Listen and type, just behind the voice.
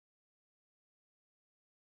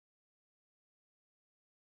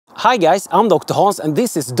Hi guys, I'm DrHans and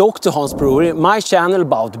this is DrHans Brewery, my channel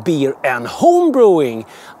about beer and home brewing.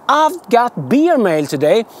 I've got beer mail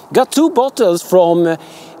today. Got 2 bottles from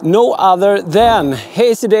no other than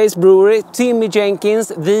Hazy Brewery, Timmy Jenkins,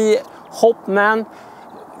 the hop man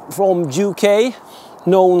from UK,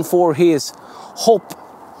 known for his hop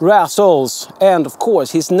razzles and of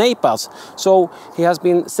course his Neipas. So he has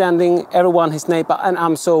been sending everyone his Neipa and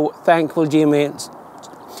I'm so thankful, Jimmy,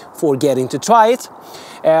 for getting to try it.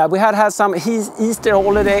 We had some Easter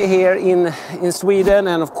holiday here in Sweden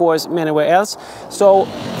and of course anywhere else. So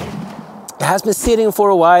it has been sitting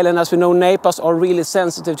for a while, and as we know, Neipas are really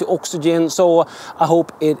sensitive to oxygen, so I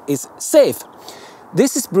hope it is safe.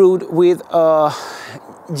 This is brewed with a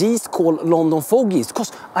yeast called London Fog yeast,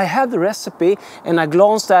 because I had the recipe and I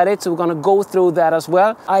glanced at it, so we're gonna go through that as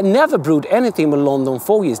well. I never brewed anything with London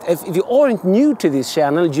Fog yeast. If you aren't new to this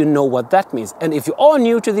channel, you know what that means. And if you are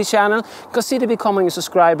new to this channel, consider becoming a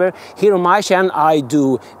subscriber. Here on my channel, I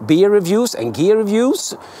do beer reviews and gear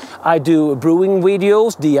reviews. I do brewing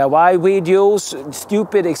videos, DIY videos,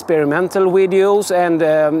 stupid experimental videos, and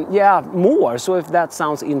yeah, more. So if that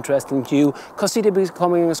sounds interesting to you, consider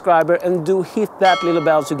becoming a subscriber and do hit that little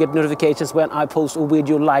bell to get notifications when I post a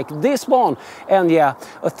video like this one. And yeah,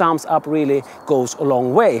 a thumbs up really goes a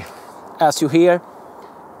long way. As you hear,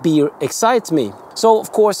 beer excites me. So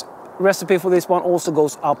of course, recipe for this one also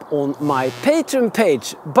goes up on my Patreon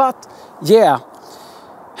page. But yeah,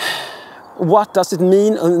 what does it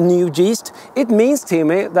mean, a new yeast? It means,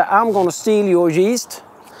 Timmy, that I'm gonna steal your yeast.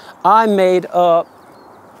 I made a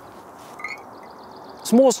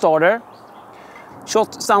small starter,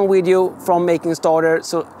 shot some video from making starter,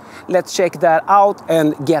 so let's check that out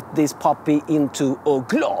and get this puppy into a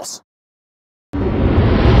glass.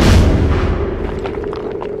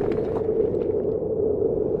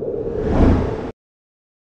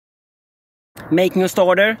 Making a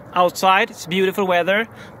starter outside, it's beautiful weather.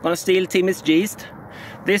 Gonna steal Timmy's yeast.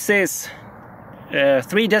 This is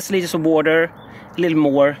 3 deciliters of water, a little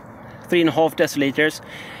more, 3.5 deciliters,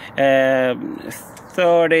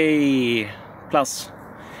 30 plus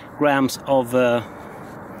grams of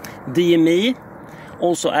DME,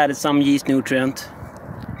 also added some yeast nutrient,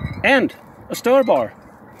 and a stir bar.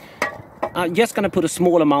 I'm just gonna put a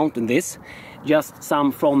small amount in this, just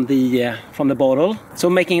some from the bottle. So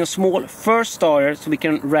making a small first starter so we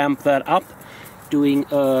can ramp that up, doing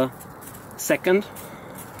a second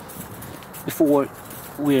before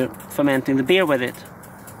we're fermenting the beer with it.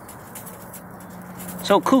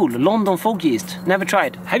 So cool, London Fog yeast, never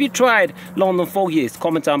tried. Have you tried London Fog yeast?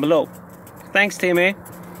 Comment down below. Thanks, Timmy.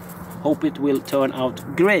 Hope it will turn out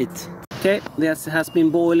great. Okay, this has been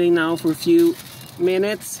boiling now for a few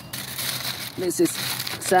minutes. This is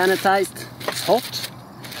sanitized, it's hot.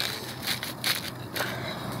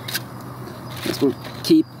 This will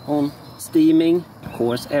keep on steaming. Of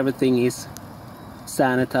course, everything is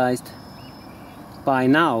sanitized by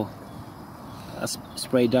now. I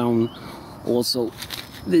spray down also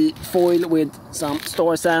the foil with some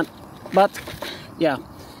store sand, but yeah,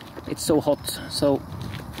 it's so hot, so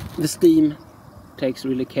the steam takes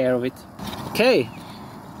really care of it. Okay,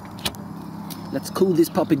 let's cool this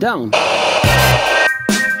puppy down.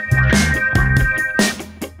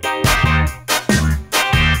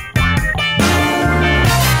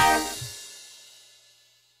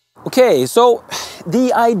 Okay, so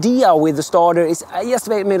the idea with the starter is I just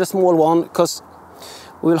made a small one because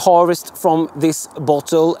we'll harvest from this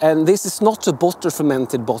bottle, and this is not a bottle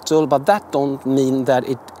fermented bottle, but that don't mean that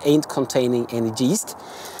it ain't containing any yeast.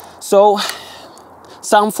 So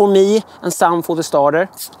some for me and some for the starter.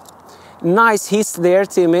 Nice hiss there,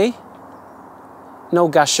 Timmy. No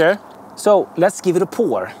gusher. So let's give it a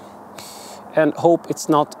pour and hope it's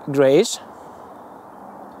not grayish.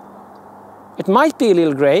 It might be a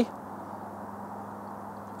little gray,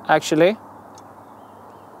 actually.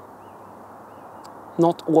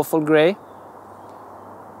 Not awful gray.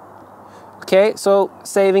 Okay, so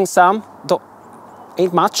saving some,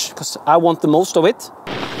 ain't much, because I want the most of it.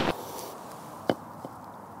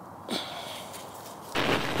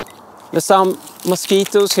 There's some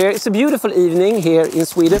mosquitoes here. It's a beautiful evening here in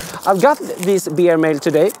Sweden. I've got this beer mail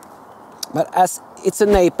today, but as it's a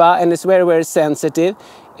Neipa and it's very, very sensitive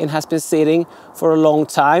and has been sitting for a long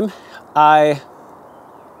time, I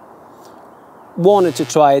wanted to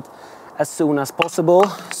try it as soon as possible.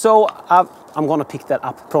 So I'm gonna pick that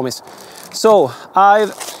up, promise. So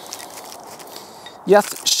I've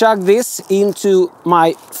just chugged this into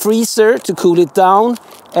my freezer to cool it down,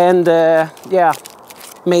 and yeah,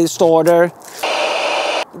 made a starter.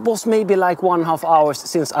 It was maybe like 1.5 hours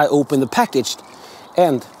since I opened the package,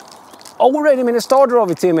 and already made a starter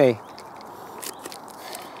of it, Timmy.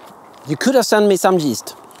 You could have sent me some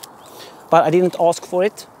yeast, but I didn't ask for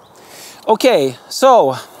it. Okay,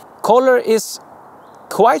 so color is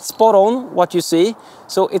quite spot on what you see.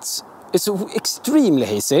 So it's extremely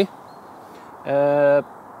hazy. But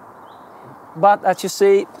as you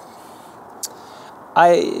see,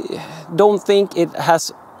 I don't think it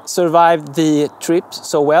has survived the trip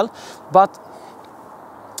so well. But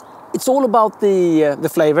it's all about the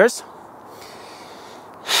flavors.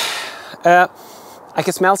 I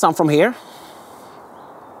can smell some from here.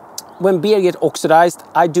 When beer gets oxidized,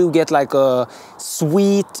 I do get like a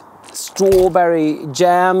sweet strawberry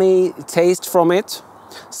jammy taste from it.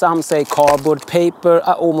 Some say cardboard paper.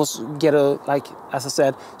 I almost get a, like, as I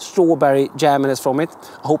said, strawberry jamminess from it.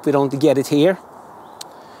 I hope we don't get it here.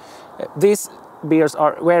 These beers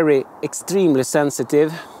are very extremely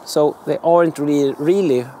sensitive, so they aren't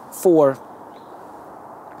really for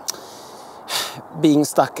being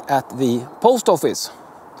stuck at the post office.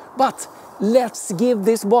 But let's give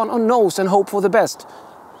this one a nose and hope for the best.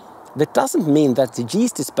 That doesn't mean that the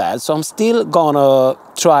yeast is bad, so I'm still gonna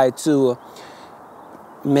try to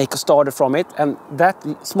make a starter from it, and that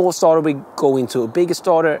small starter will go into a bigger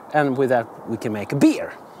starter, and with that we can make a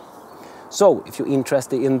beer. So if you're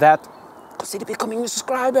interested in that, consider becoming a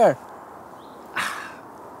subscriber.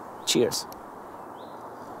 Cheers.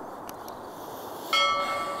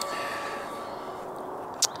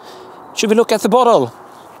 Should we look at the bottle?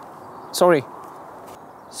 Sorry.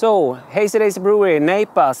 So, Hazy Brewery,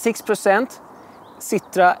 NEIPA 6%,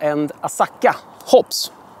 Citra and Azacca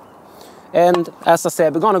hops. And as I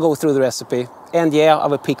said, we're gonna go through the recipe. And yeah, I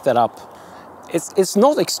will pick that up. It's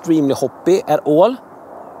not extremely hoppy at all.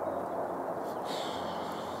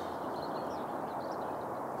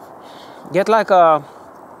 Get like a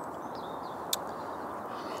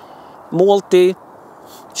malty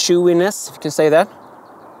chewiness, if you can say that.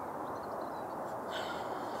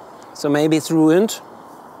 So maybe it's ruined.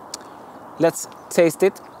 Let's taste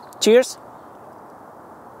it. Cheers.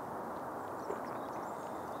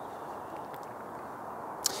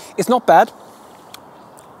 It's not bad.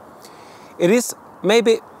 It is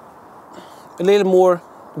maybe a little more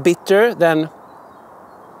bitter than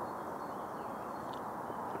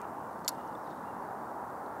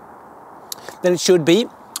it should be,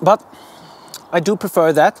 but I do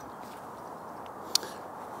prefer that.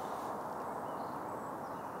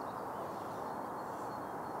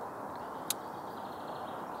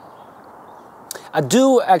 I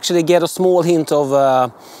do actually get a small hint of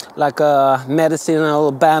like a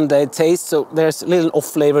medicinal band-aid taste, so there's a little off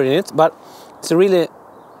flavor in it, but it's a really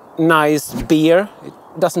nice beer. It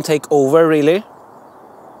doesn't take over really.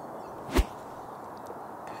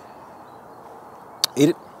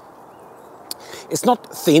 It's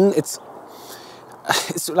not thin, it's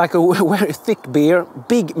like a very thick beer,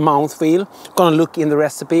 big mouthfeel. Gonna look in the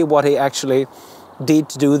recipe what he actually did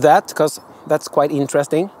to do that, because that's quite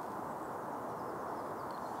interesting.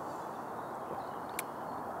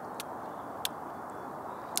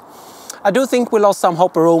 I do think we lost some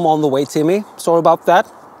hop aroma on the way, Timmy. Sorry about that.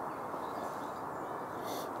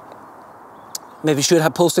 Maybe should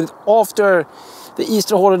have posted it after the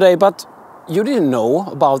Easter holiday, but you didn't know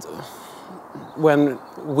about when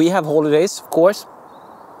we have holidays, of course.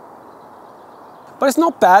 But it's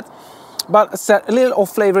not bad, but it's a little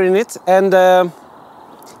off flavor in it, and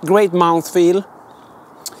great mouthfeel,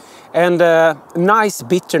 and nice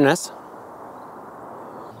bitterness.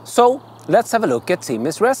 So let's have a look at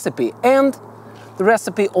Timmy's recipe, and the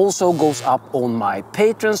recipe also goes up on my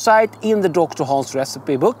Patreon site in the DrHans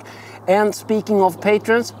recipe book. And speaking of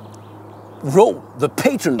patrons, roll the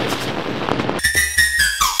patron list.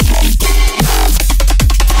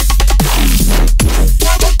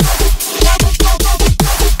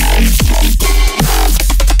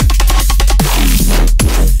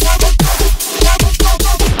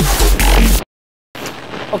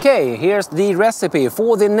 Okay, here's the recipe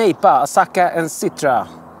for the NEIPA Azacca and Citra.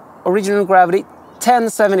 Original gravity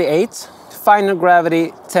 1078, final gravity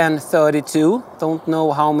 1032. Don't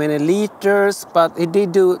know how many liters, but it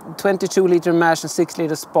did do 22 liter mash and 6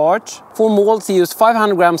 liter sparge. For malts, he used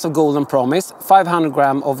 500 grams of Golden Promise, 500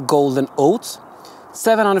 grams of Golden Oats,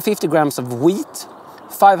 750 grams of wheat,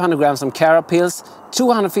 500 grams of carapils,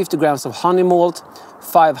 250 grams of honey malt,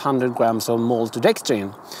 500 grams of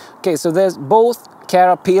maltodextrin. Okay, so there's both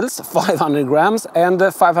carapils, 500 grams, and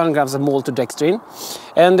 500 grams of maltodextrin.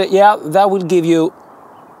 And yeah, that will give you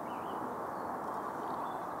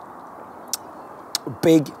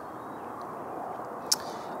big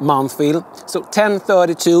mouthfeel. So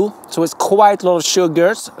 1032, so it's quite a lot of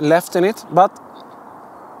sugars left in it, but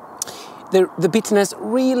the bitterness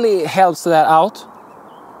really helps that out.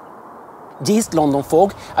 yeast London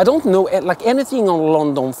Fog. I don't know like anything on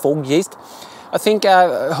London Fog yeast. I think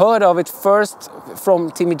I heard of it first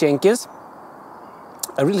from Timmy Jenkins.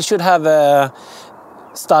 I really should have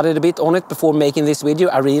studied a bit on it before making this video.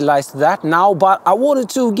 I realized that now, but I wanted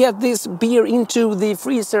to get this beer into the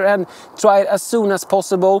freezer and try it as soon as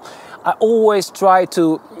possible. I always try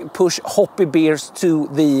to push hoppy beers to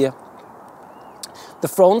the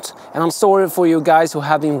front, and I'm sorry for you guys who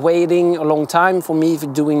have been waiting a long time for me for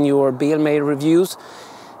doing your beer mail reviews.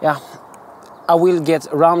 Yeah, I will get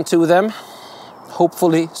around to them,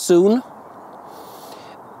 hopefully soon.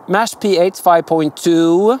 Mash pH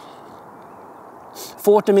 5.2.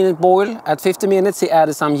 40-minute boil. At 50 minutes he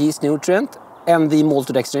added some yeast nutrient and the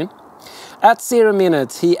maltodextrin. At 0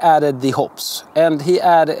 minutes he added the hops, and he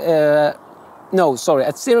added at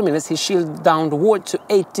 0 minutes he chilled down the wort to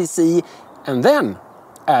 80°C and then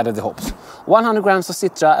added the hops. 100 grams of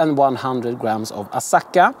Citra and 100 grams of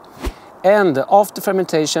Azacca. And after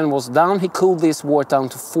fermentation was done, he cooled this wort down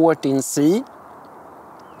to 14°C.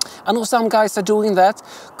 I know some guys are doing that,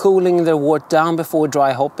 cooling their wort down before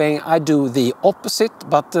dry hopping. I do the opposite,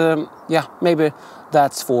 but yeah, maybe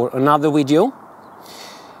that's for another video.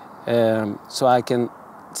 So I can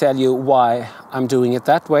tell you why I'm doing it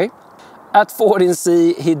that way. At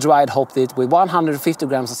 14°C, he dried hopped it with 150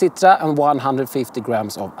 grams of Citra and 150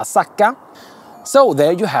 grams of Azacca. So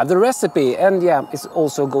there you have the recipe, and yeah, it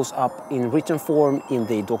also goes up in written form in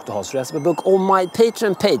the Dr. Hans recipe book on my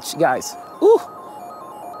Patreon page, guys. Ooh!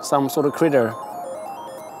 Some sort of critter.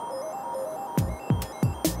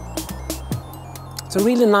 It's a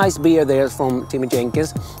really nice beer there from Timmy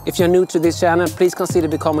Jenkins. If you're new to this channel, please consider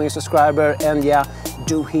becoming a subscriber, and yeah,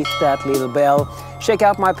 do hit that little bell. Check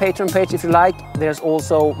out my Patreon page if you like. There's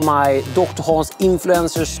also my Dr. Hans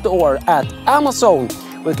influencer store at Amazon,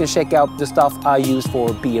 where you can check out the stuff I use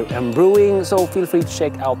for beer and brewing, so feel free to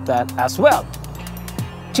check out that as well.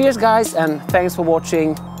 Cheers guys, and thanks for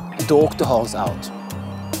watching. Dr. Hans out.